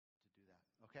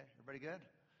Okay, everybody good?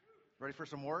 Ready for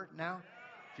some word now?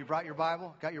 If you brought your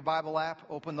Bible, got your Bible app,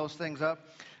 open those things up.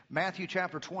 Matthew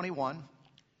chapter 21.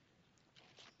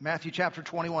 Matthew chapter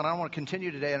 21. I want to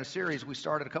continue today in a series we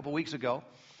started a couple weeks ago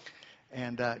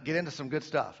and get into some good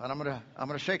stuff. And I'm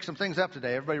gonna shake some things up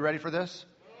today. Everybody ready for this?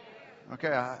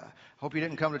 Okay, I hope you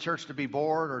didn't come to church to be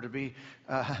bored or to be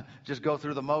just go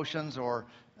through the motions or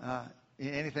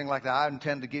anything like that. I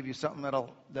intend to give you something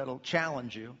that'll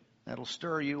challenge you, that'll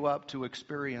stir you up to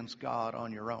experience God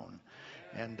on your own.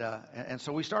 And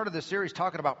so we started this series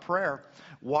talking about prayer,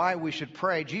 why we should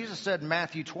pray. Jesus said in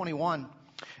Matthew 21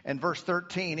 and verse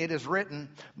 13, "It is written,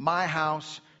 my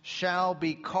house shall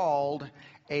be called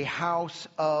a house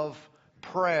of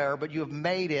prayer, but you have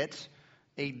made it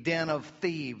a den of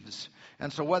thieves."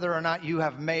 And so whether or not you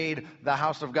have made the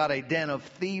house of God a den of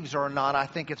thieves or not, I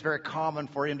think it's very common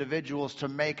for individuals to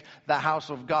make the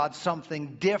house of God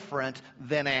something different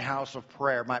than a house of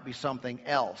prayer. It might be something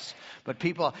else. But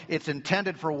people, it's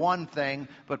intended for one thing,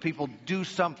 but people do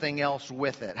something else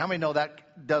with it. How many know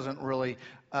that doesn't really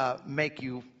make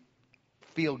you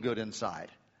feel good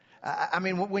inside? I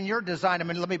mean, when you're designed,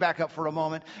 let me back up for a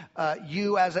moment.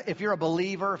 If you're a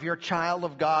believer, if you're a child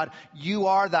of God, you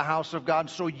are the house of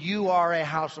God, so you are a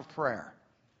house of prayer.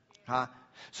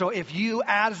 So if you,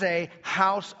 as a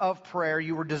house of prayer,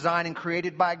 you were designed and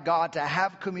created by God to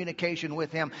have communication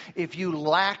with Him, if you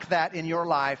lack that in your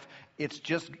life,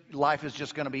 life is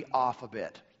just going to be off a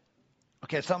bit.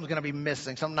 Okay, something's going to be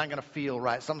missing. Something's not going to feel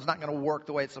right. Something's not going to work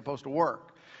the way it's supposed to work.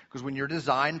 Because when you're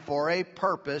designed for a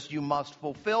purpose, you must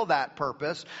fulfill that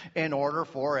purpose in order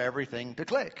for everything to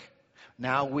click.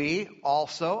 Now, we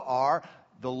also are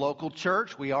the local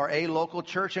church. We are a local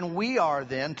church, and we are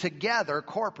then together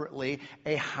corporately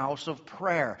a house of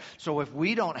prayer. So if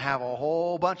we don't have a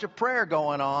whole bunch of prayer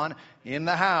going on in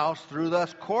the house through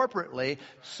us corporately,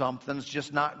 something's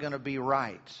just not going to be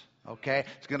right. Okay?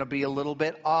 It's going to be a little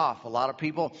bit off. A lot of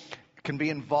people can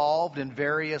be involved in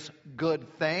various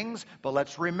good things, but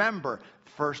let's remember,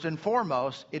 first and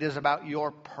foremost, it is about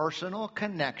your personal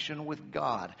connection with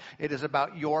God. It is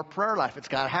about your prayer life. It's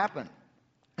got to happen.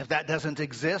 If that doesn't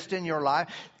exist in your life,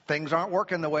 things aren't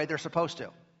working the way they're supposed to.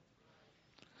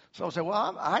 So say,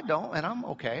 well, I don't, and I'm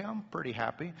okay. I'm pretty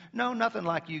happy. No, nothing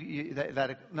like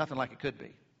nothing like it could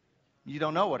be. You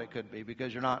don't know what it could be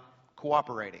because you're not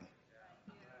cooperating.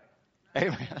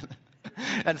 Amen.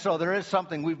 And so there is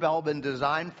something we've all been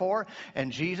designed for.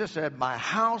 And Jesus said, my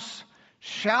house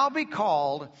shall be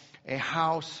called a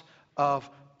house of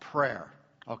prayer.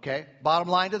 Okay? Bottom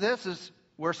line to this is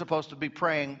we're supposed to be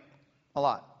praying a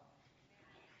lot.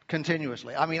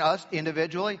 Continuously. I mean, us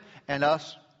individually and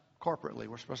us corporately.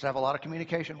 We're supposed to have a lot of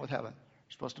communication with heaven.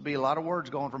 There's supposed to be a lot of words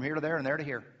going from here to there and there to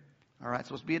here. All right? It's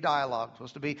supposed to be a dialogue. It's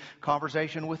supposed to be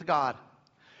conversation with God.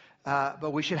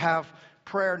 But we should have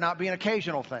prayer not be an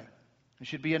occasional thing. It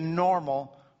should be a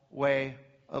normal way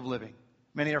of living.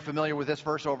 Many are familiar with this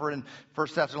verse over in 1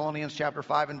 Thessalonians chapter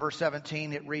 5 and verse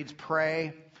 17. It reads,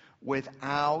 pray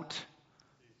without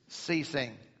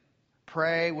ceasing.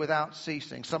 Pray without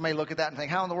ceasing. Some may look at that and think,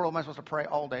 how in the world am I supposed to pray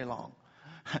all day long?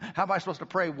 How am I supposed to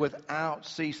pray without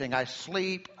ceasing? I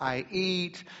sleep, I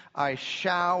eat, I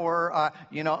shower.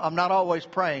 I'm not always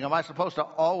praying. Am I supposed to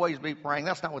always be praying?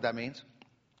 That's not what that means.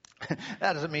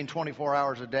 That doesn't mean 24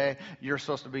 hours a day you're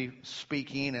supposed to be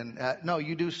speaking. And no,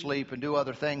 you do sleep and do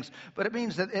other things. But it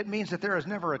means that there is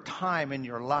never a time in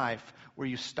your life where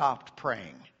you stopped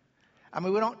praying. I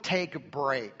mean, we don't take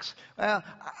breaks. Well,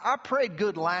 I prayed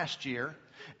good last year.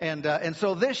 And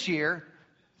so this year,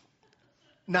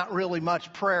 not really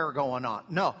much prayer going on.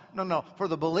 No. For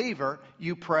the believer,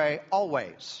 you pray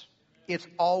always. It's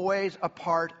always a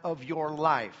part of your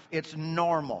life. It's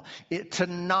normal. To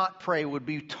not pray would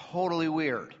be totally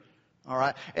weird. All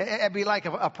right? It'd be like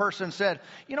if a person said,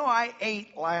 I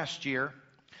ate last year,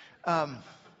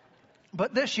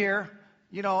 but this year,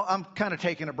 I'm kind of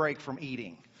taking a break from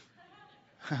eating.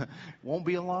 Won't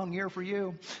be a long year for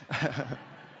you.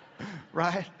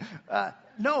 Right?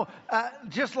 No,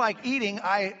 just like eating,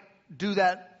 I do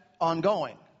that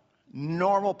ongoing.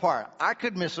 Normal part. I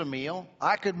could miss a meal.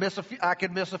 I could miss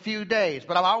a few days,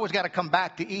 but I've always got to come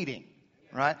back to eating,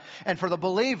 right? And for the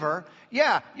believer, you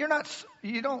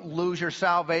don't lose your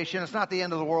salvation. It's not the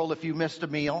end of the world if you missed a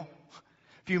meal,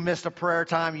 if you missed a prayer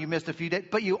time, you missed a few days,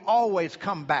 but you always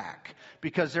come back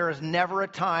because there is never a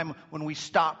time when we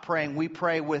stop praying. We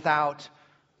pray without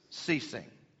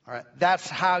ceasing. All right? That's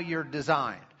how you're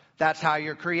designed. That's how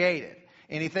you're created.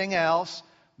 Anything else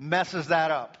messes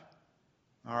that up.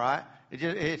 All right?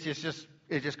 It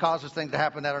just causes things to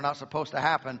happen that are not supposed to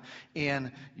happen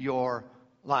in your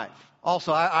life.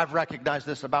 Also, I've recognized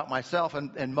this about myself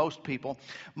and most people.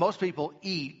 Most people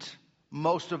eat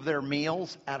most of their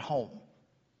meals at home,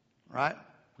 right?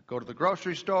 We go to the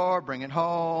grocery store, bring it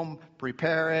home,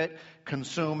 prepare it,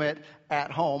 consume it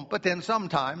at home. But then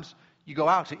sometimes you go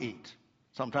out to eat.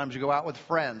 Sometimes you go out with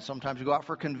friends. Sometimes you go out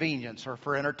for convenience or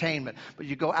for entertainment. But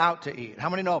you go out to eat. How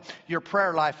many know your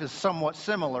prayer life is somewhat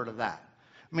similar to that?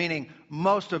 Meaning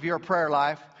most of your prayer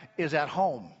life is at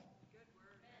home.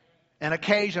 And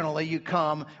occasionally you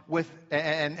come with,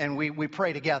 and we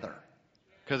pray together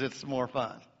because it's more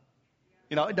fun.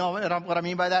 You know, no, what I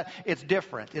mean by that, it's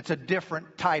different. It's a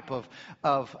different type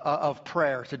of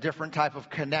prayer. It's a different type of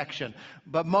connection.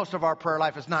 But most of our prayer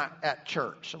life is not at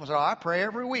church. Someone said, I pray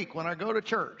every week when I go to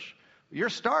church. You're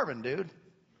starving, dude.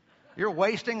 You're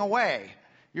wasting away.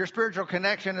 Your spiritual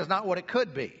connection is not what it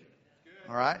could be.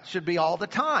 All right? It should be all the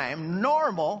time,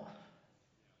 normal,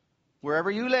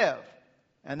 wherever you live.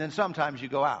 And then sometimes you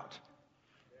go out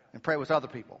and pray with other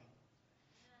people.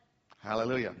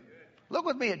 Hallelujah. Look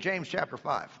with me at James chapter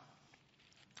 5.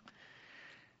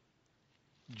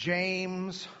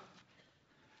 James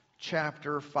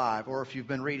chapter 5. Or if you've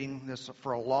been reading this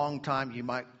for a long time, you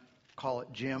might call it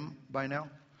Jim by now.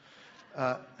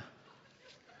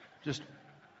 Just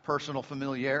personal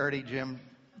familiarity,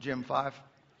 Jim 5.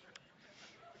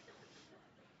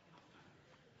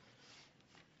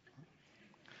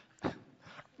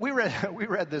 We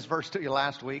read this verse to you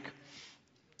last week.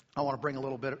 I want to bring a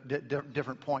little bit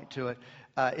different point to it.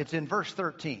 It's in verse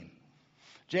 13.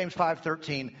 James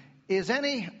 5:13. Is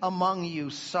any among you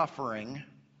suffering?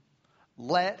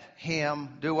 Let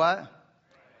him do what?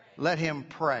 Let him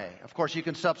pray. Of course, you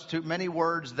can substitute many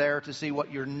words there to see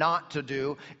what you're not to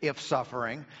do if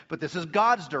suffering. But this is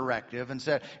God's directive and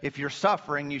said, if you're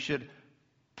suffering, you should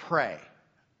pray.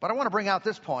 But I want to bring out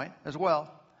this point as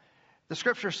well. The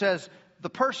scripture says the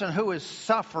person who is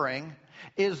suffering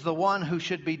is the one who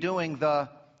should be doing the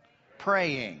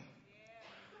praying.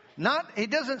 He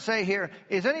doesn't say here,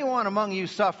 is anyone among you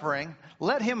suffering?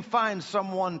 Let him find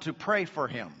someone to pray for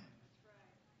him.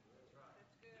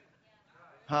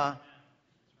 Huh?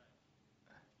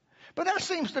 But that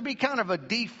seems to be kind of a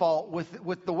default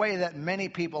with the way that many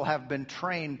people have been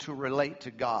trained to relate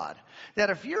to God. That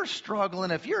if you're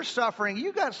struggling, if you're suffering,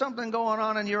 you got something going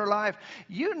on in your life,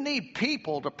 you need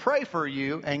people to pray for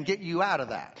you and get you out of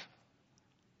that.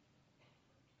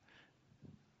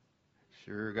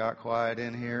 Sure got quiet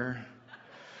in here.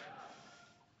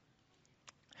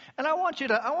 And I want you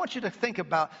to think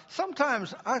about,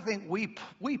 sometimes I think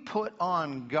we put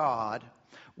on God,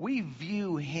 we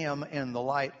view him in the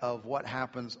light of what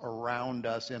happens around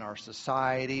us in our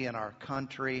society, in our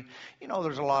country. You know,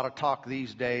 there's a lot of talk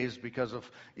these days because of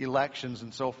elections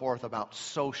and so forth about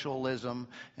socialism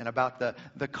and about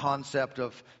the concept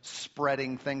of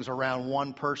spreading things around.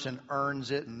 One person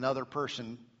earns it and another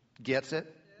person gets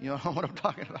it. You know what I'm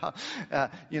talking about?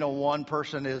 One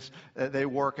person they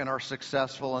work and are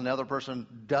successful, and the other person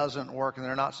doesn't work and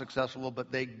they're not successful,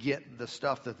 but they get the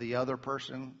stuff that the other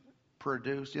person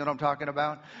produced. You know what I'm talking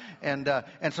about? And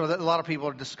so a lot of people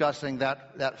are discussing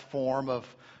that form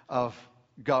of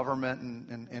government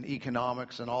and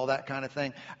economics and all that kind of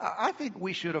thing. I think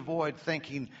we should avoid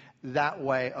thinking that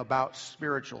way about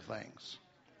spiritual things.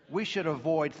 We should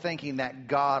avoid thinking that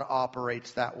God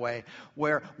operates that way,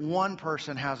 where one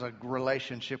person has a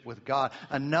relationship with God,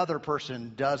 another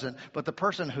person doesn't. But the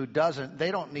person who doesn't,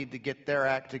 they don't need to get their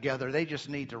act together. They just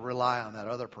need to rely on that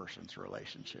other person's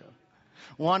relationship.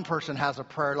 One person has a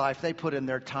prayer life. They put in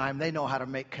their time. They know how to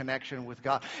make connection with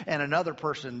God. And another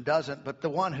person doesn't. But the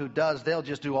one who does, they'll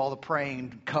just do all the praying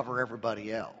and cover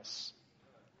everybody else.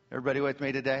 Everybody with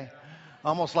me today?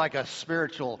 Almost like a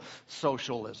spiritual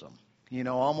socialism. You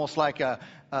know, almost like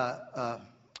what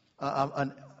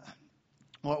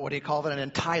do you call it?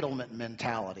 An entitlement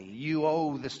mentality. You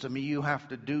owe this to me. You have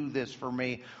to do this for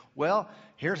me. Well,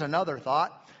 here's another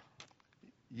thought.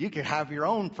 You could have your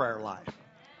own prayer life.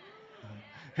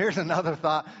 Here's another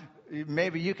thought.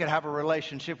 Maybe you could have a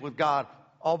relationship with God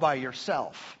all by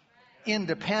yourself,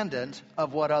 independent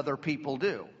of what other people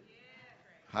do.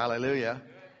 Hallelujah.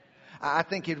 I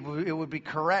think it would be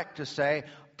correct to say,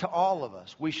 to all of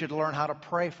us, we should learn how to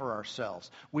pray for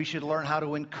ourselves. We should learn how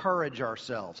to encourage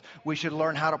ourselves. We should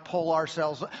learn how to pull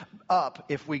ourselves up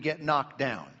if we get knocked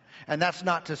down. And that's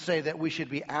not to say that we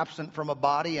should be absent from a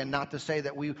body, and not to say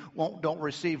that we don't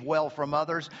receive well from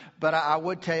others. But I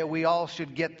would tell you, we all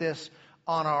should get this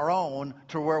on our own,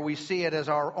 to where we see it as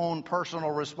our own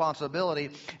personal responsibility.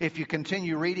 If you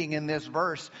continue reading in this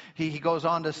verse, he goes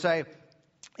on to say,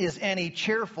 is any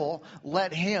cheerful?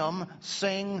 Let him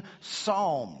sing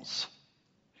psalms.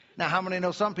 Now, how many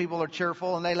know some people are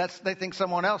cheerful and they think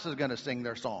someone else is going to sing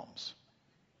their psalms?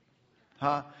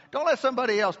 Huh? Don't let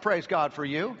somebody else praise God for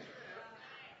you.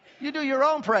 You do your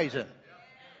own praising.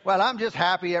 Well, I'm just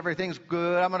happy, everything's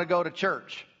good, I'm going to go to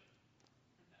church.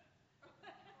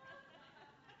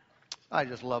 I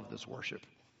just love this worship.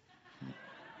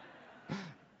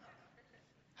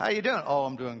 How you doing? Oh,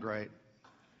 I'm doing great.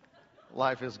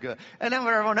 Life is good. And then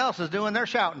when everyone else is doing, they're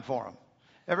shouting for them.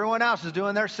 Everyone else is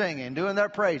doing their singing, doing their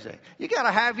praising. You got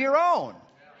to have your own.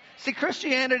 See,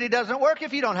 Christianity doesn't work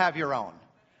if you don't have your own.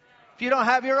 If you don't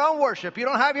have your own worship, you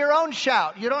don't have your own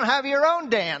shout, you don't have your own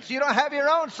dance, you don't have your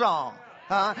own song.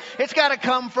 It's got to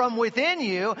come from within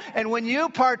you, and when you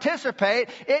participate,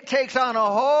 it takes on a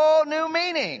whole new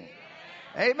meaning.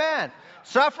 Amen.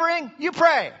 Suffering, you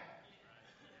pray.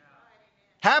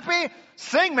 Happy,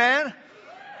 sing, man.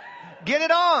 Get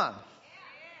it on.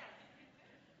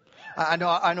 I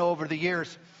know over the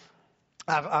years,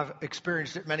 I've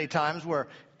experienced it many times where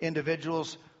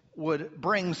individuals would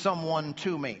bring someone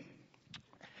to me.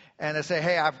 And they say,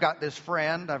 hey, I've got this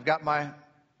friend, I've got my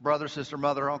brother, sister,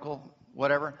 mother, uncle,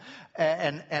 whatever,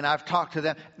 and I've talked to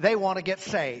them. They want to get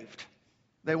saved.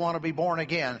 They want to be born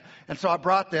again. And so I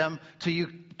brought them to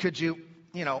you. Could you,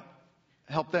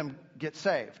 help them get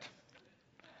saved?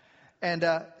 And,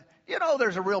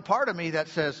 there's a real part of me that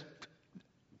says,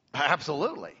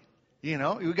 absolutely. You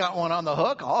got one on the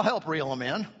hook, I'll help reel them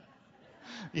in.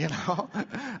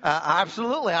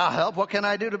 Absolutely, I'll help. What can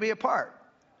I do to be a part?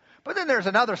 But then there's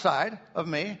another side of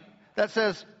me that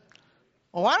says,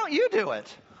 well, why don't you do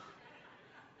it?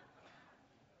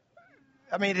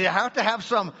 I mean, do you have to have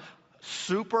some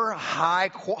super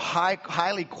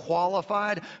highly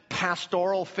qualified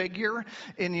pastoral figure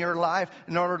in your life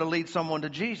in order to lead someone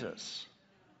to Jesus?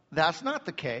 That's not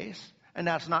the case, and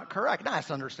that's not correct. Now, I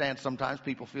understand sometimes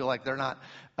people feel like they're not,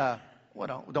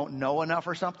 don't know enough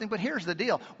or something, but here's the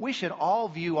deal. We should all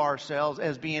view ourselves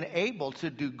as being able to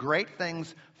do great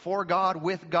things for God,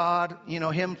 with God,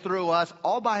 Him through us,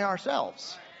 all by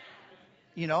ourselves.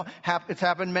 It's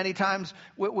happened many times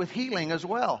with healing as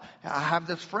well. I have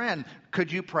this friend.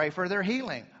 Could you pray for their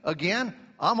healing? Again,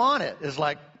 I'm on it. It's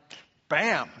like,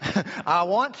 bam, I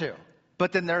want to.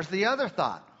 But then there's the other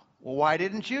thought. Well, why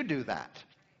didn't you do that?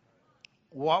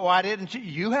 Why didn't you?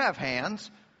 You have hands.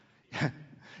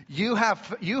 You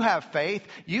have faith.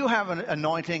 You have an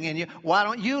anointing in you. Why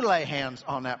don't you lay hands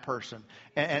on that person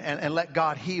and let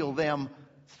God heal them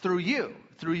through you,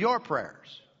 through your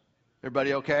prayers?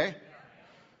 Everybody okay?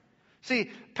 See,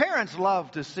 parents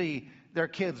love to see their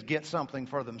kids get something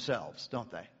for themselves,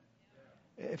 don't they?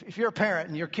 If you're a parent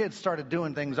and your kids started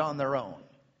doing things on their own,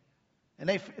 and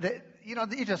it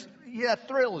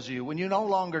thrills you when you no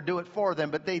longer do it for them,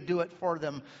 but they do it for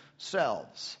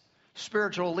themselves.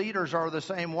 Spiritual leaders are the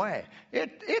same way.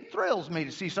 It thrills me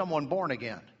to see someone born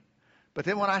again. But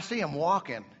then when I see them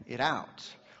walking it out,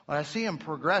 when I see them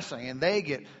progressing and they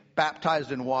get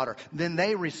baptized in water, then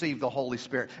they receive the Holy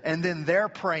Spirit, and then they're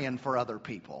praying for other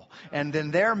people, and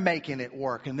then they're making it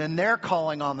work, and then they're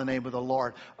calling on the name of the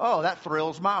Lord. Oh, that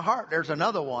thrills my heart. There's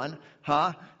another one,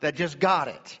 that just got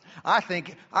it. I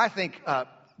think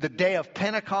the day of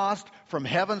Pentecost, from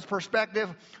heaven's perspective,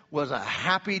 was a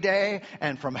happy day,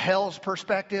 and from hell's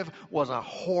perspective, was a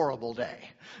horrible day.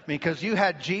 Because you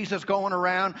had Jesus going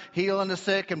around healing the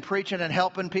sick and preaching and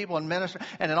helping people and ministering,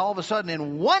 and then all of a sudden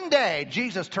in one day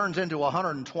Jesus turns into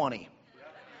 120.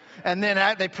 And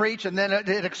then they preach, and then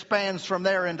it expands from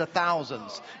there into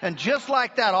thousands. And just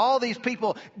like that, all these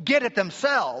people get it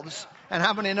themselves. And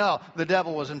how many know the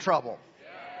devil was in trouble?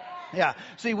 Yeah.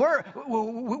 See,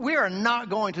 we are not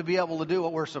going to be able to do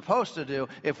what we're supposed to do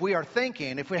if we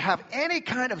have any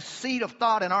kind of seed of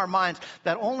thought in our minds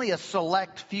that only a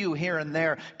select few here and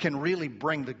there can really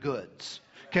bring the goods,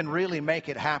 can really make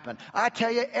it happen. I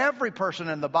tell you, every person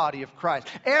in the body of Christ,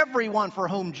 everyone for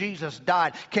whom Jesus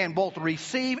died, can both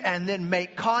receive and then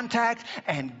make contact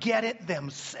and get it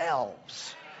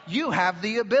themselves. You have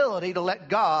the ability to let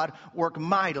God work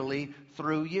mightily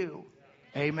through you.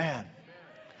 Amen.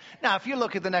 Now, if you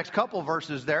look at the next couple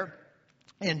verses there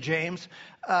in James,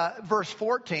 verse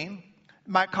 14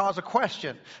 might cause a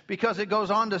question, because it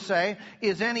goes on to say,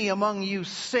 is any among you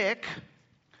sick?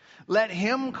 Let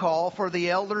him call for the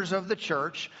elders of the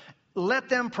church. Let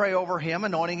them pray over him,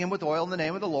 anointing him with oil in the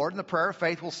name of the Lord. And the prayer of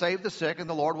faith will save the sick, and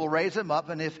the Lord will raise him up.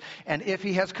 And if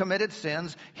he has committed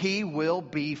sins, he will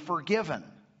be forgiven.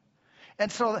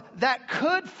 And so that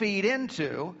could feed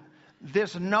into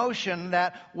this notion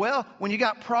that, well, when you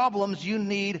got problems, you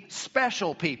need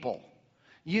special people.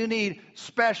 You need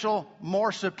special,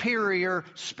 more superior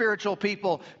spiritual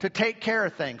people to take care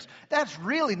of things. That's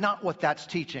really not what that's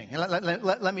teaching. And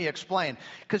let me explain.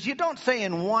 Because you don't say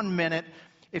in 1 minute,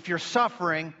 if you're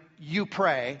suffering, you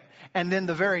pray. And then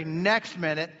the very next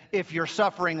minute, if you're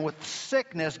suffering with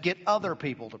sickness, get other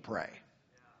people to pray.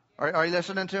 Are you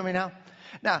listening to me now?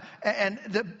 Now,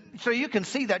 so you can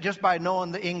see that just by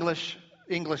knowing the English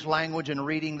language and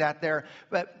reading that there.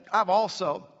 But I've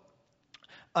also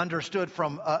understood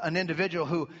from an individual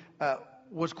who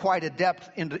was quite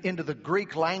adept into the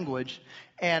Greek language,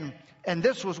 and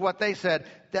this was what they said,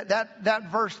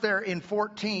 that verse there in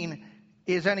 14,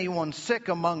 is anyone sick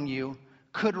among you,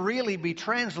 could really be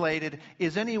translated,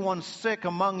 is anyone sick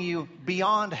among you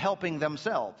beyond helping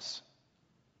themselves?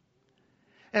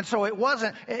 And so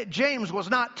James was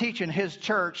not teaching his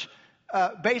church,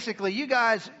 basically, you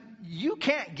guys, you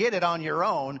can't get it on your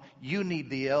own. You need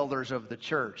the elders of the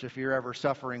church if you're ever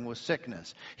suffering with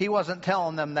sickness. He wasn't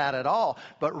telling them that at all.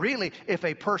 But really, if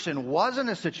a person was in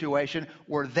a situation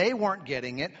where they weren't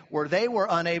getting it, where they were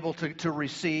unable to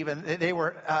receive, and they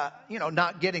were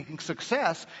not getting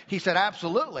success, he said,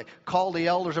 absolutely, call the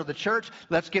elders of the church.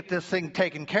 Let's get this thing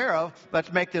taken care of.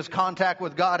 Let's make this contact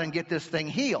with God and get this thing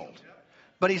healed.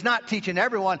 But he's not teaching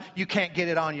everyone you can't get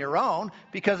it on your own,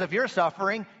 because if you're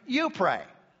suffering, you pray.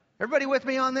 Everybody with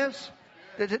me on this?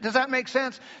 Does that make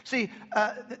sense? See,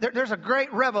 there's a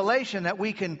great revelation that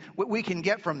we can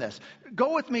get from this.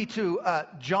 Go with me to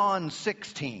John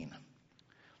 16.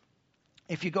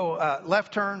 If you go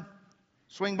left turn,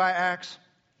 swing by Acts,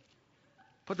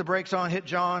 put the brakes on, hit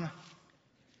John.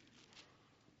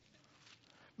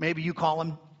 Maybe you call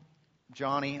him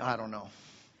Johnny. I don't know.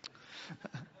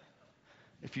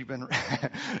 If you've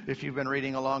been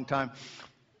reading a long time.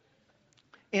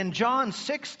 In John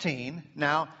 16,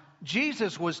 now,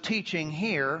 Jesus was teaching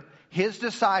here his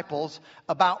disciples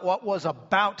about what was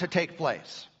about to take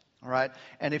place. All right?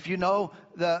 And if you know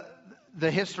the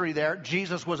history there,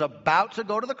 Jesus was about to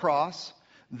go to the cross.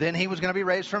 Then he was going to be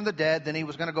raised from the dead. Then he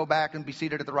was going to go back and be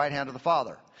seated at the right hand of the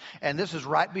Father. And this is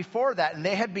right before that. And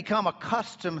they had become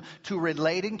accustomed to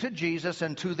relating to Jesus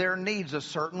and to their needs a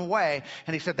certain way.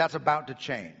 And he said, that's about to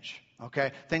change.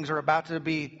 Okay? Things are about to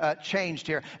be changed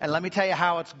here. And let me tell you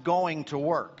how it's going to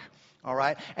work. All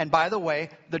right? And by the way,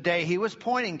 the day he was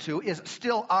pointing to is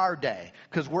still our day.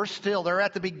 Because they're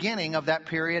at the beginning of that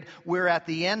period. We're at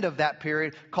the end of that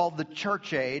period called the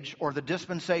church age, or the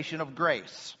dispensation of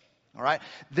grace. All right?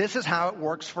 This is how it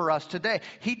works for us today.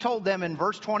 He told them in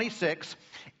verse 26,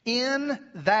 in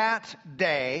that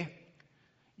day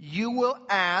you will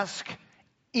ask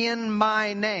in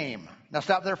my name. Now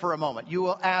stop there for a moment. You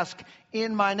will ask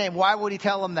in my name. Why would he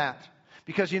tell them that?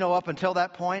 Because, up until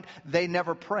that point, they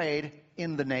never prayed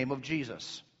in the name of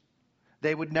Jesus.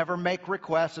 They would never make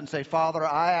requests and say, Father,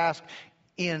 I ask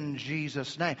in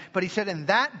Jesus' name. But he said in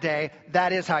that day,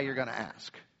 that is how you're going to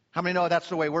ask. How many know that's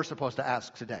the way we're supposed to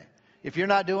ask today? If you're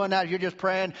not doing that, you're just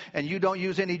praying and you don't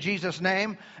use any Jesus'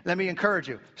 name, let me encourage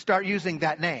you. Start using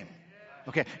that name.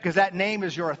 Okay, because that name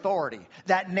is your authority.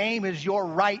 That name is your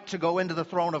right to go into the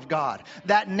throne of God.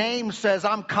 That name says,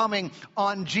 I'm coming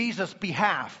on Jesus'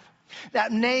 behalf.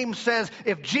 That name says,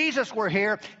 if Jesus were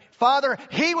here, Father,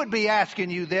 he would be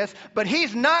asking you this, but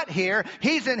he's not here.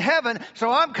 He's in heaven, so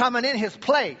I'm coming in his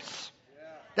place.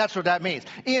 That's what that means.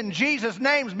 In Jesus'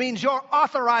 name means you're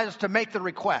authorized to make the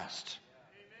request.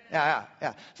 Yeah.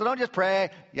 So don't just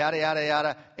pray, yada, yada,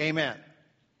 yada, amen.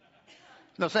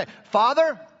 No, say,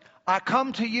 Father, I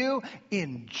come to you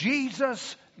in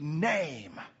Jesus'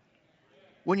 name.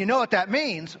 When you know what that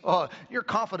means, your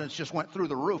confidence just went through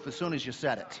the roof as soon as you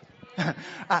said it.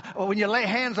 When you lay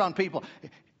hands on people,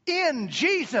 in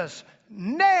Jesus'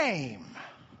 name.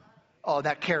 Oh,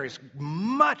 that carries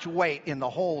much weight in the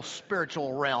whole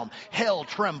spiritual realm. Hell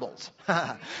trembles.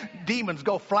 Demons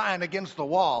go flying against the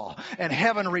wall, and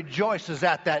heaven rejoices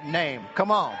at that name.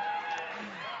 Come on.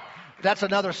 That's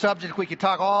another subject we could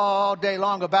talk all day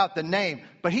long about, the name.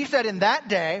 But he said in that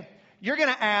day, you're going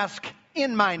to ask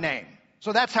in my name.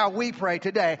 So that's how we pray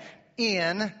today,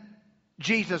 in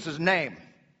Jesus' name.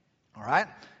 All right?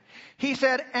 He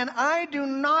said, and I do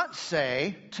not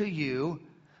say to you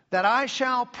that I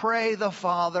shall pray the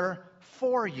Father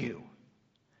for you.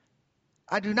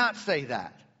 I do not say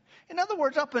that. In other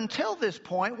words, up until this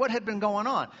point, what had been going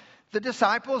on? The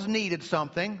disciples needed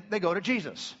something. They go to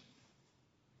Jesus.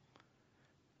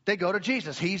 They go to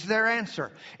Jesus. He's their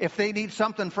answer. If they need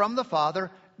something from the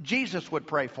Father, Jesus would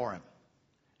pray for him.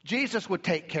 Jesus would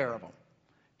take care of them.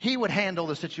 He would handle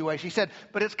the situation. He said,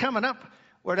 but it's coming up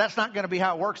where that's not going to be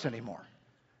how it works anymore.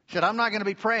 He said, I'm not going to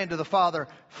be praying to the Father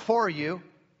for you.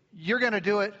 You're going to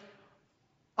do it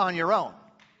on your own.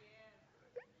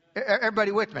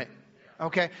 Everybody with me?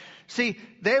 Okay. See,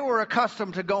 they were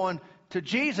accustomed to going to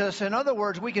Jesus. In other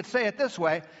words, we could say it this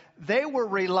way. They were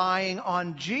relying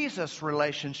on Jesus'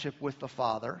 relationship with the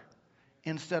Father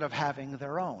instead of having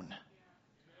their own.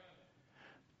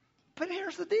 But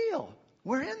here's the deal.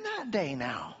 We're in that day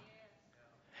now.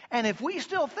 And if we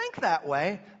still think that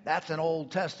way, that's an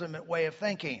Old Testament way of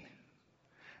thinking.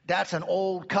 That's an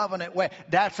old covenant way.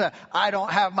 That's a I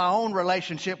don't have my own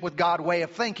relationship with God way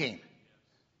of thinking.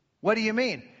 What do you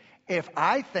mean? If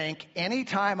I think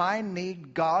anytime I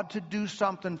need God to do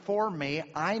something for me,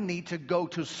 I need to go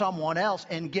to someone else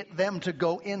and get them to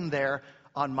go in there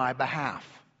on my behalf.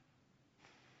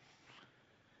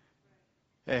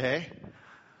 Hey.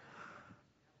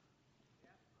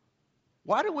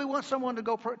 Why do we want someone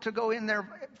to go in there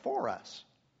for us?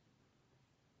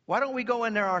 Why don't we go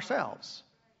in there ourselves?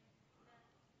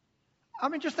 I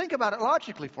mean, just think about it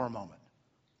logically for a moment.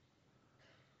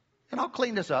 And I'll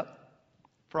clean this up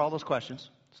for all those questions,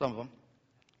 some of them.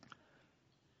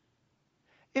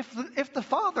 If the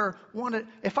Father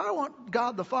if I want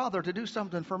God the Father to do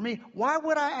something for me, why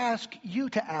would I ask you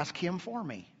to ask Him for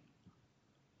me?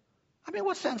 I mean,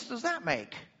 what sense does that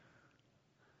make?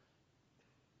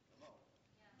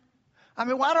 I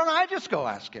mean, why don't I just go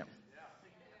ask Him?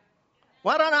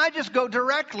 Why don't I just go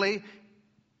directly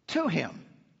to Him?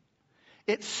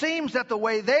 It seems that the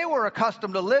way they were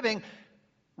accustomed to living,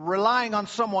 relying on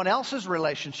someone else's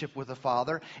relationship with the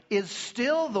Father, is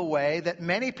still the way that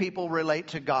many people relate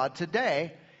to God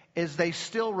today, is they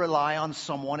still rely on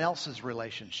someone else's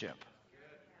relationship.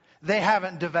 They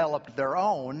haven't developed their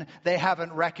own. They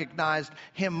haven't recognized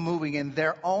Him moving in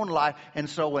their own life. And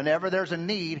so whenever there's a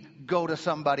need, go to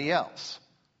somebody else.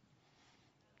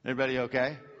 Everybody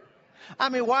okay? I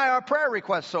mean, why are prayer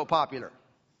requests so popular?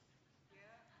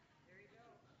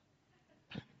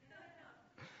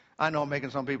 I know I'm making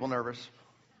some people nervous.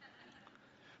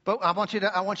 But I want you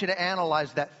to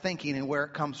analyze that thinking and where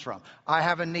it comes from. I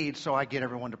have a need, so I get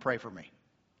everyone to pray for me.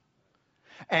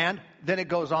 And then it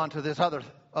goes on to this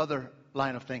other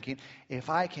line of thinking.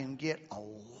 If I can get a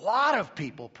lot of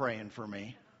people praying for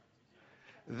me,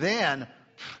 then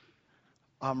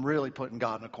I'm really putting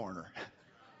God in a corner.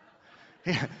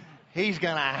 He's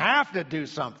going to have to do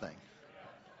something.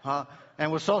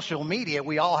 And with social media,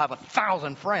 we all have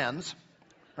 1,000 friends,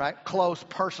 right? Close,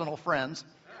 personal friends.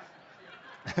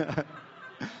 And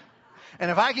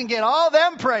if I can get all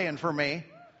them praying for me,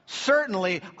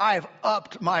 certainly I've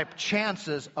upped my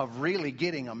chances of really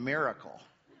getting a miracle.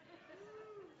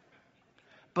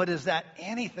 But is that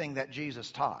anything that Jesus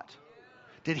taught?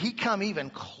 Did He come even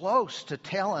close to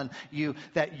telling you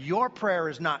that your prayer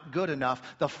is not good enough?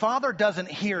 The Father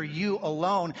doesn't hear you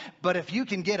alone, but if you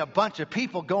can get a bunch of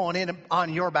people going in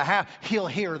on your behalf, He'll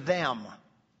hear them.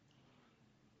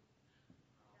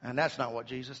 And that's not what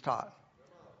Jesus taught.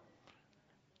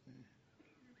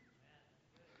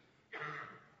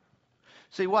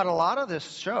 See, what a lot of this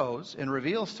shows and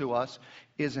reveals to us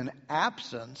is an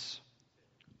absence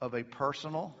of a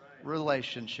personal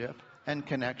relationship and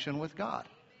connection with God.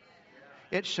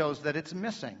 It shows that it's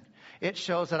missing. It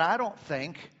shows that I don't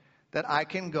think that I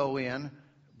can go in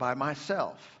by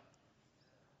myself.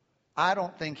 I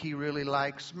don't think He really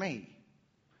likes me.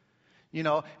 You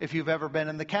know, if you've ever been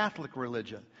in the Catholic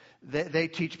religion, they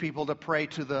teach people to pray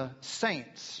to the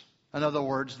saints. In other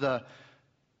words, the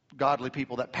godly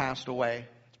people that passed away.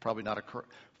 It's probably not a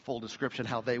full description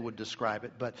how they would describe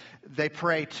it, but they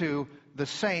pray to the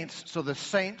saints, so the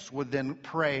saints would then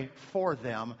pray for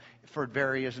them for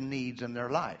various needs in their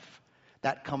life.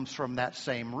 That comes from that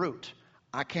same root.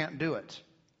 I can't do it.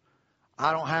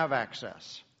 I don't have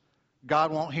access.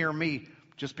 God won't hear me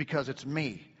just because it's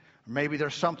me. Maybe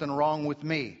there's something wrong with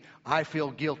me. I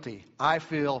feel guilty. I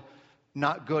feel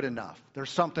not good enough. There's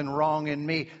something wrong in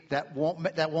me that won't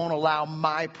allow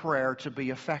my prayer to be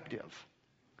effective.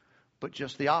 But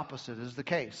just the opposite is the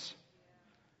case.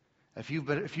 If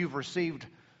you've received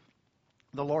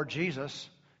the Lord Jesus,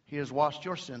 He has washed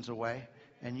your sins away,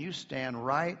 and you stand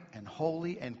right and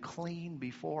holy and clean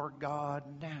before God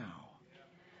now.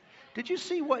 Did you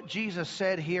see what Jesus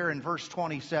said here in verse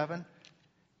 27?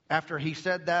 After He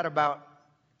said that about,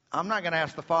 I'm not going to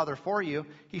ask the Father for you.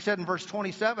 He said in verse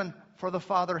 27, for the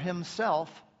Father Himself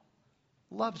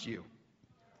loves you,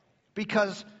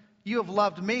 because you have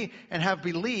loved me and have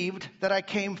believed that I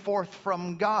came forth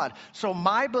from God. So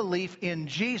my belief in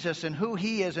Jesus and who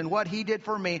He is and what He did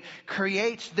for me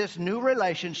creates this new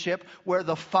relationship where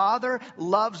the Father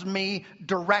loves me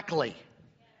directly.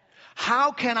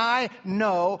 How can I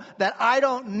know that I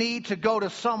don't need to go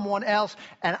to someone else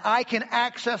and I can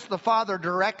access the Father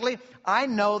directly? I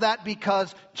know that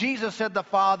because Jesus said the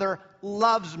Father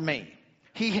loves me.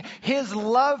 His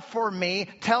love for me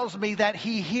tells me that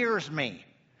He hears me.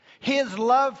 His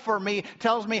love for me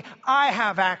tells me I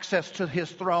have access to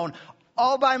His throne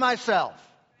all by myself.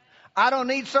 I don't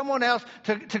need someone else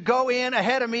to go in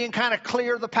ahead of me and kind of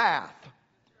clear the path.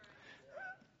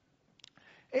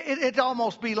 It'd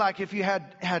almost be like if you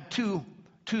had two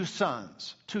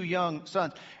sons, two young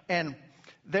sons, and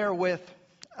they're with,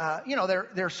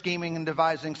 they're scheming and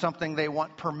devising something they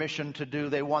want permission to do.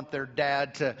 They want their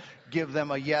dad to give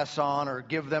them a yes on, or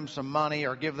give them some money,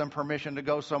 or give them permission to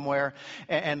go somewhere.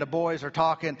 And the boys are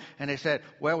talking, and they said,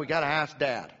 well, we got to ask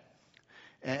Dad.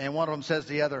 And one of them says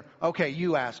to the other, okay,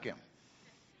 you ask him.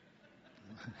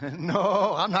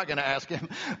 No, I'm not going to ask him.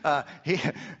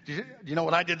 You know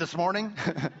what I did this morning?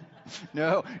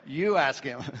 No, you ask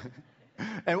him.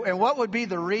 And what would be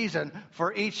the reason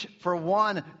for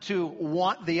one to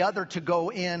want the other to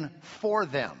go in for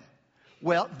them?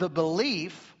 Well, the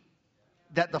belief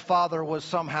that the father was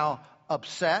somehow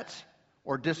upset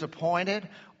or disappointed,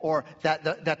 or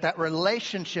that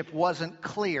relationship wasn't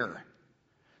clear.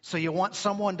 So you want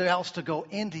someone else to go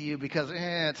into you because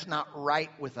it's not right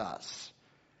with us.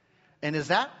 And is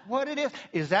that what it is?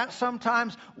 Is that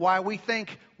sometimes why we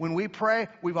think when we pray,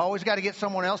 we've always got to get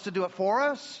someone else to do it for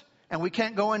us? And we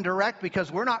can't go in direct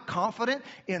because we're not confident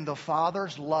in the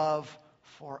Father's love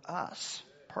for us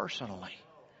personally.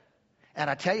 And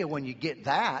I tell you, when you get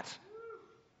that,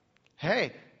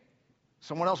 hey,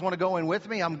 someone else want to go in with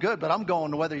me? I'm good, but I'm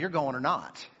going whether you're going or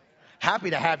not.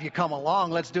 Happy to have you come along.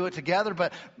 Let's do it together.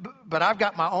 But I've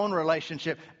got my own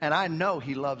relationship, and I know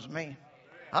He loves me.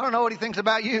 I don't know what He thinks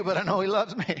about you, but I know He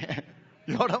loves me.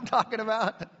 You know what I'm talking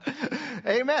about?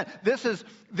 Amen. This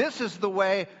is the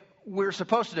way we're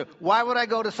supposed to do. Why would I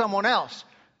go to someone else?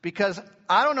 Because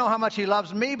I don't know how much He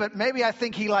loves me, but maybe I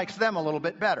think He likes them a little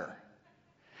bit better.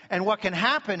 And what can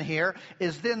happen here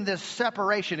is then this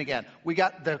separation again. We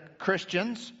got the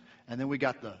Christians, and then we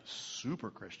got the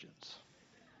super Christians.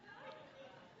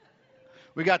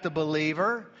 We got the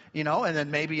believer, and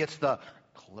then maybe it's the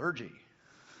clergy,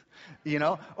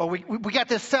 or we got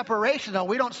this separation, though.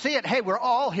 We don't see it. Hey, we're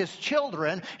all His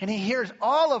children, and He hears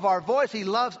all of our voice. He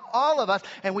loves all of us,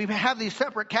 and we have these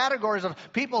separate categories of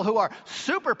people who are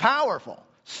super powerful,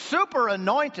 super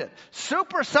anointed,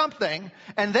 super something,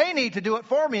 and they need to do it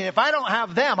for me. And if I don't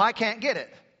have them, I can't get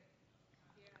it.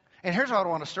 And here's what I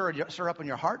want to stir up in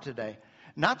your heart today.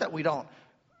 Not that we don't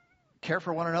care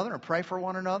for one another and pray for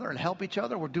one another and help each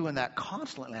other. We're doing that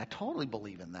constantly. I totally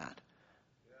believe in that.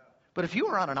 But if you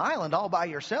are on an island all by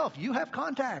yourself, you have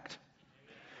contact.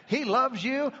 He loves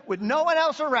you with no one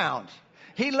else around.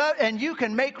 And you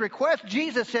can make requests.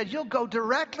 Jesus said you'll go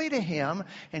directly to Him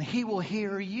and He will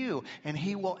hear you and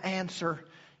He will answer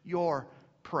your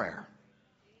prayer.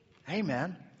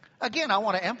 Amen. Again, I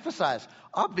want to emphasize,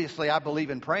 obviously I believe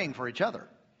in praying for each other.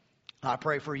 I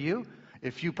pray for you.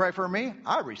 If you pray for me,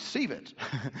 I receive it.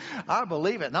 I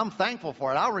believe it, and I'm thankful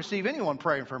for it. I'll receive anyone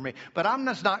praying for me. But I'm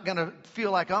just not going to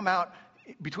feel like I'm out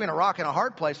between a rock and a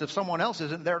hard place if someone else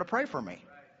isn't there to pray for me.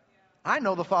 I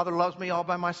know the Father loves me all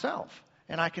by myself,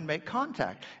 and I can make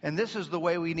contact. And this is the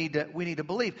way we need to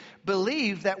believe.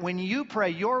 Believe that when you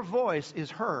pray, your voice is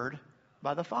heard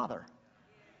by the Father.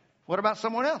 What about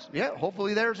someone else? Yeah,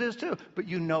 hopefully theirs is too. But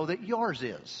you know that yours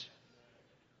is.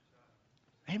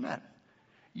 Amen.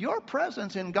 Your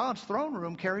presence in God's throne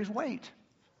room carries weight.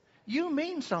 You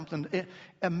mean something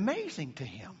amazing to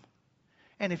Him.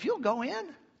 And if you'll go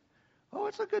in,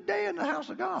 it's a good day in the house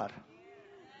of God.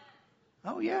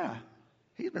 Oh, yeah.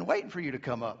 He's been waiting for you to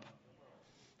come up.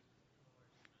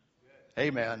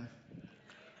 Amen.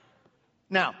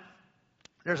 Now,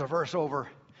 there's a verse over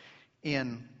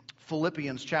in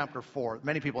Philippians chapter 4.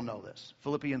 Many people know this.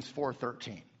 Philippians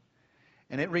 4:13.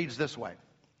 And it reads this way.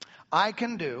 I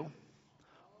can do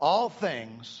all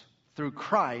things through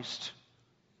Christ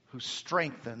who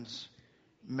strengthens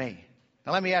me.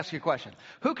 Now let me ask you a question.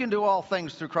 Who can do all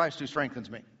things through Christ who strengthens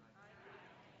me?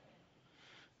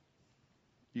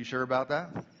 You sure about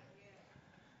that?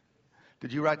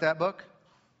 Did you write that book?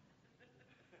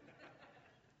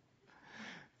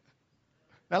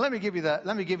 Now let me give you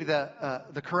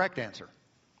the correct answer.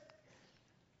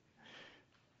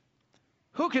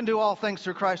 Who can do all things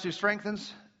through Christ who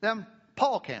strengthens them?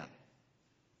 Paul can.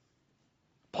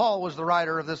 Paul was the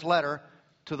writer of this letter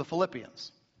to the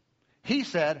Philippians. He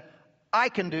said, I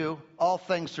can do all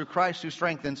things through Christ who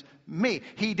strengthens me.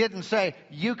 He didn't say,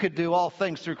 you could do all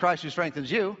things through Christ who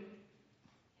strengthens you.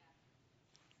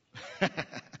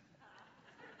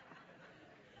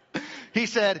 He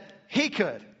said, He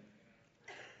could.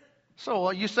 So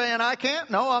are you saying I can't?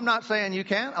 No, I'm not saying you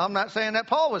can't. I'm not saying that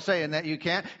Paul was saying that you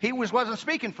can't. He wasn't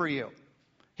speaking for you.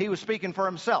 He was speaking for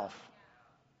himself.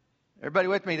 Everybody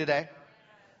with me today?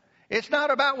 It's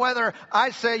not about whether I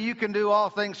say you can do all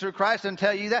things through Christ and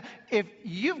tell you that. If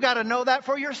you've got to know that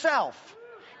for yourself.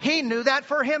 He knew that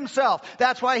for himself.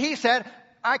 That's why he said,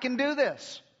 I can do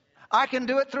this. I can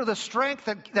do it through the strength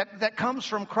that comes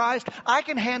from Christ. I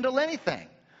can handle anything.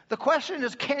 The question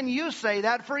is, can you say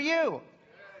that for you?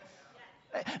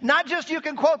 Not just you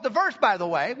can quote the verse, by the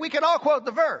way. We can all quote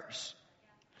the verse.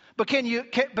 But can you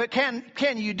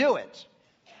do it?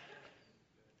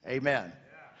 Amen.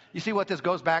 You see what this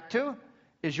goes back to?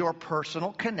 Is your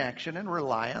personal connection and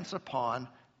reliance upon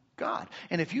God.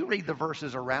 And if you read the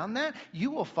verses around that, you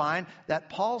will find that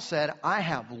Paul said, I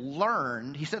have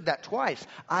learned, he said that twice,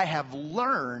 I have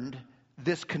learned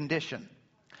this condition.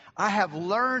 I have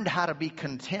learned how to be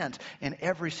content in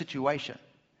every situation.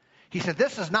 He said,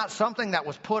 this is not something that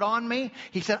was put on me.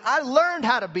 He said, I learned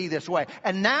how to be this way.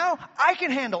 And now I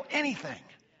can handle anything.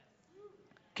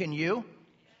 Can you?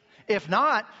 If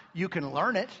not, you can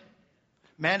learn it.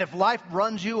 Man, if life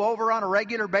runs you over on a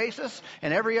regular basis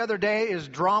and every other day is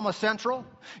drama central,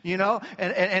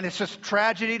 and it's just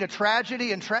tragedy to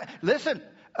tragedy listen,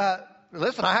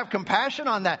 I have compassion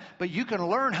on that, but you can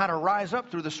learn how to rise up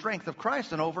through the strength of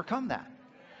Christ and overcome that.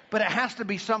 But it has to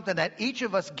be something that each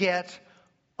of us gets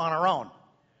on our own.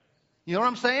 You know what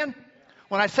I'm saying?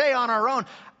 When I say on our own,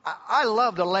 I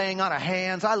love the laying on of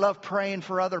hands. I love praying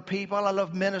for other people. I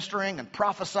love ministering and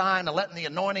prophesying and letting the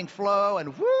anointing flow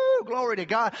and woo, glory to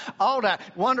God. All that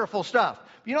wonderful stuff.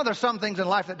 You know, there's some things in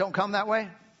life that don't come that way.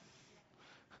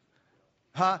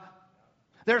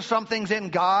 There's some things in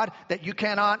God that you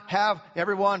cannot have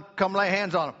everyone come lay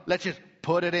hands on them. Let's just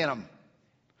put it in them.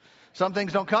 Some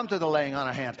things don't come through the laying on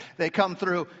of hands. They come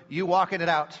through you walking it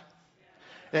out.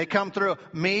 They come through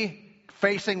me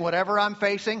facing whatever I'm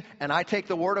facing, and I take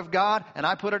the Word of God and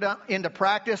I put it into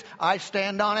practice. I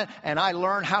stand on it and I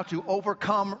learn how to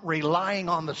overcome relying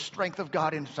on the strength of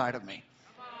God inside of me.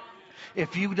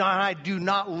 If you and I do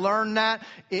not learn that,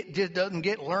 it just doesn't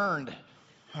get learned.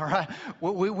 All right?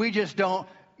 We just don't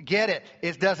get it.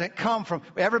 It doesn't come from,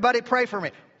 everybody pray for me.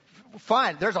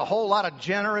 Fine, there's a whole lot of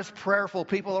generous, prayerful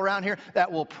people around here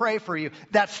that will pray for you.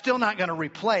 That's still not going to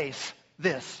replace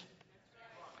this.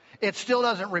 It still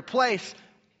doesn't replace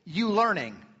you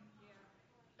learning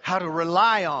how to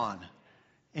rely on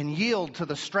and yield to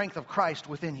the strength of Christ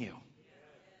within you.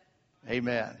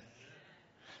 Amen.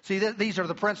 See, these are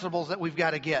the principles that we've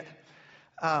got to get.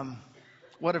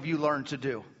 What have you learned to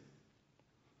do?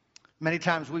 Many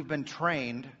times we've been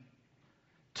trained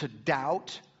to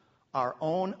doubt our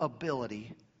own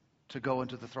ability to go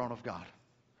into the throne of God,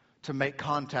 to make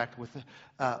contact with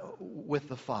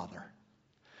the Father.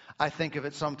 I think of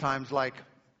it sometimes like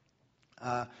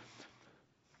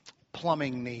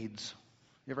plumbing needs.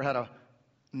 You ever had a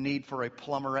need for a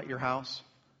plumber at your house?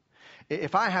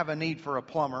 If I have a need for a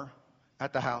plumber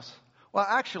at the house, well,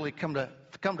 actually, come to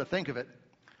think of it,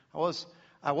 I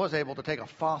was able to take a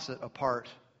faucet apart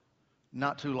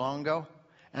not too long ago,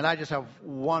 and I just have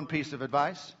one piece of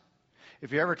advice.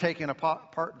 If you're ever taking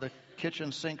apart the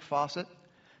kitchen sink faucet,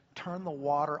 turn the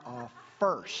water off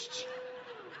first.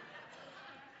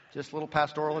 Just a little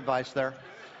pastoral advice there.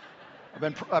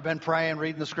 I've been praying,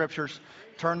 reading the scriptures.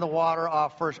 Turn the water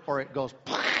off first, or it goes.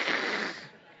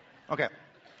 Okay.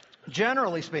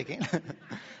 Generally speaking,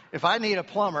 if I need a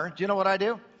plumber, do you know what I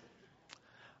do?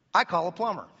 I call a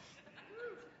plumber.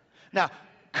 Now,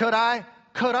 could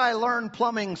I learn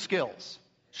plumbing skills?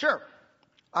 Sure,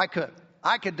 I could.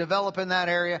 I could develop in that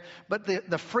area, but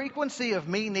the frequency of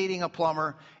me needing a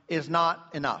plumber is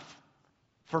not enough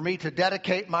for me to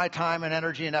dedicate my time and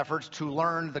energy and efforts to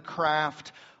learn the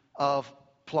craft of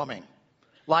plumbing.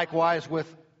 Likewise with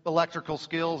electrical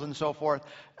skills and so forth.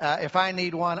 If I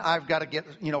need one, I've got to get,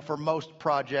 for most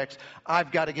projects,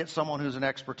 I've got to get someone who's an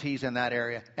expertise in that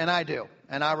area. And I do.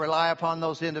 And I rely upon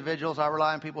those individuals. I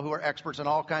rely on people who are experts in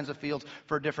all kinds of fields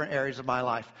for different areas of my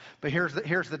life. But here's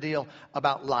the deal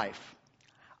about life.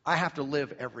 I have to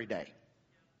live every day.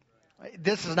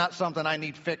 This is not something I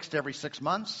need fixed every 6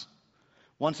 months.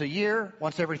 Once a year,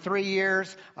 once every 3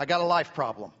 years, I got a life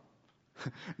problem.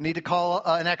 Need to call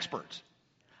an expert.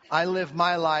 I live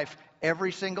my life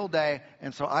every single day,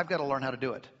 and so I've got to learn how to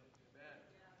do it.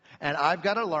 And I've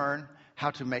got to learn how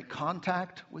to make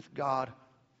contact with God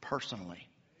personally.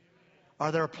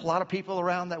 Are there a lot of people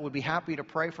around that would be happy to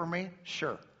pray for me?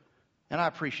 Sure. And I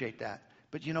appreciate that.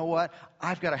 But you know what?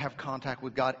 I've got to have contact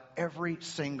with God every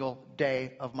single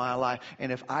day of my life.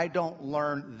 And if I don't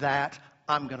learn that,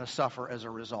 I'm going to suffer as a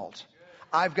result.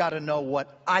 I've got to know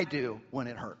what I do when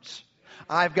it hurts.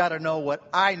 I've got to know what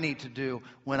I need to do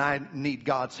when I need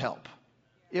God's help.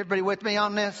 Everybody with me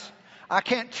on this? I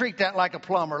can't treat that like a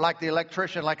plumber, like the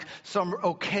electrician, like some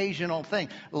occasional thing.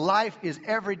 Life is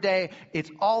every day. It's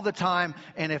all the time.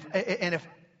 And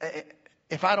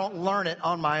if I don't learn it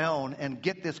on my own and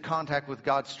get this contact with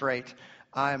God straight,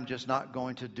 I am just not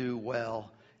going to do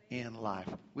well in life.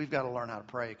 We've got to learn how to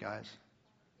pray, guys.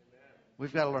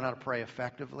 We've got to learn how to pray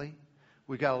effectively.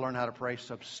 We've got to learn how to pray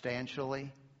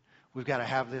substantially. We've got to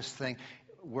have this thing.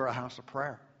 We're a house of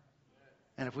prayer.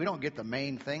 And if we don't get the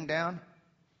main thing down,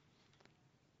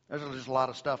 there's just a lot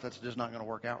of stuff that's just not going to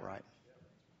work out right.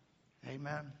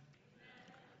 Amen.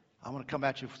 I'm going to come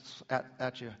at you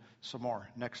some more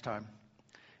next time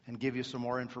and give you some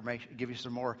more information, give you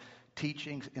some more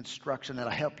teachings, instruction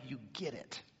that'll help you get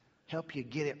it. Help you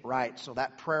get it right, so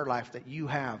that prayer life that you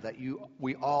have,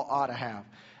 we all ought to have,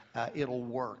 it'll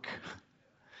work.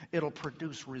 It'll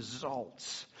produce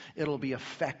results. It'll be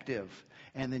effective.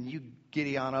 And then you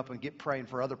giddy on up and get praying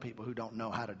for other people who don't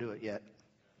know how to do it yet.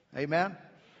 Amen?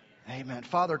 Amen.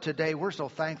 Father, today we're so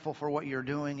thankful for what you're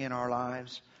doing in our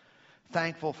lives.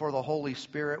 Thankful for the Holy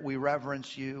Spirit. We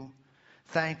reverence you.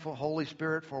 Thankful, Holy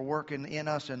Spirit, for working in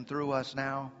us and through us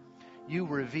now. You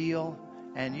reveal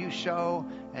and you show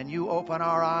and you open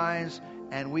our eyes,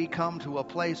 and we come to a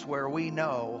place where we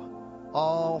know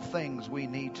all things we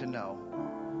need to know.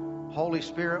 Holy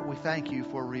Spirit, we thank you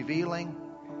for revealing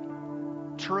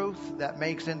truth that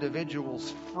makes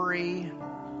individuals free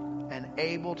and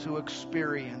able to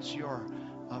experience your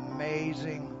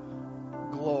amazing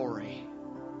glory.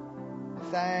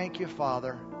 Thank you,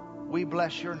 Father. We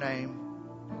bless your name.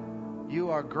 You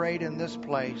are great in this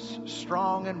place,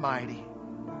 strong and mighty.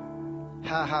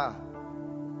 Ha ha.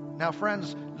 Now,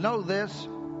 friends, know this.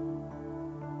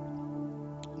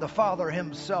 The Father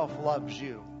himself loves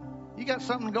you. You got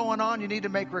something going on, you need to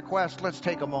make requests, let's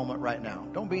take a moment right now.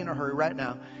 Don't be in a hurry right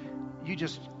now.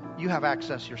 You have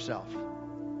access yourself.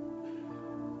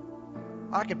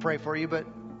 I could pray for you, but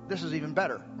this is even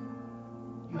better.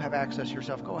 You have access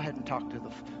yourself. Go ahead and talk to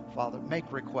the Father.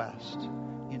 Make requests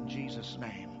in Jesus'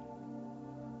 name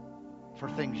for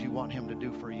things you want him to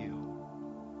do for you.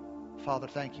 Father,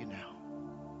 thank you now.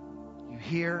 You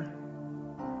hear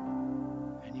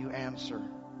and you answer.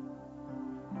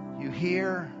 You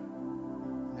hear,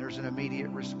 and there's an immediate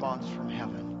response from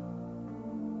heaven.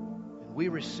 And we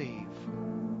receive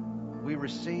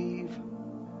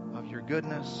of your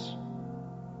goodness,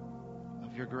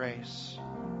 of your grace,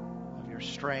 of your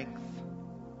strength,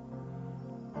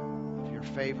 of your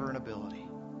favor and ability.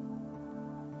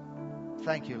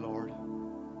 Thank you, Lord.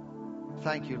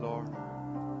 Thank you, Lord,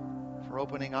 for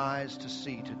opening eyes to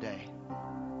see today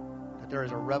that there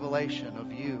is a revelation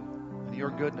of you and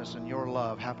your goodness and your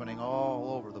love happening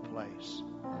all over the place.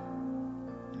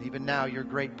 And even now, your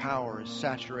great power is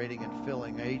saturating and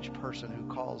filling each person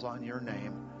who calls on your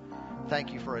name.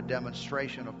 Thank you for a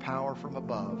demonstration of power from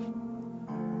above.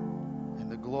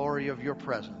 And the glory of your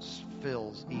presence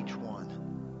fills each one.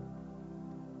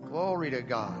 Glory to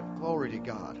God. Glory to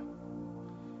God.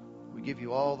 We give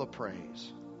you all the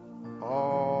praise,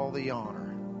 all the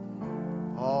honor,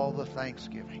 all the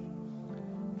thanksgiving,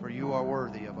 for you are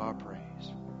worthy of our praise.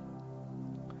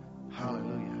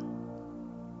 Hallelujah.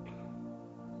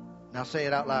 Now say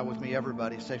it out loud with me,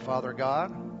 everybody. Say, Father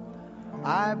God,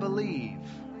 I believe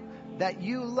that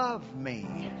you love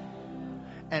me.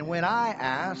 And when I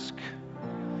ask,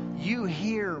 you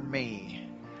hear me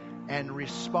and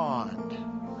respond.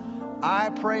 I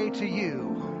pray to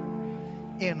you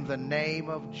in the name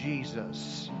of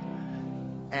Jesus.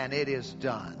 And it is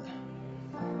done.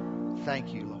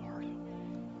 Thank you, Lord.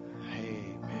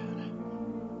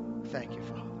 Amen. Thank you,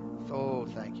 Father. Oh,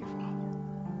 thank you, Father.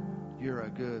 You're a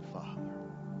good Father.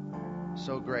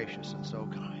 So gracious and so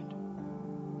kind.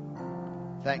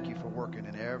 Thank you for working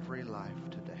in every life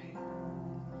today.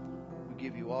 We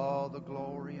give you all the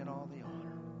glory and all the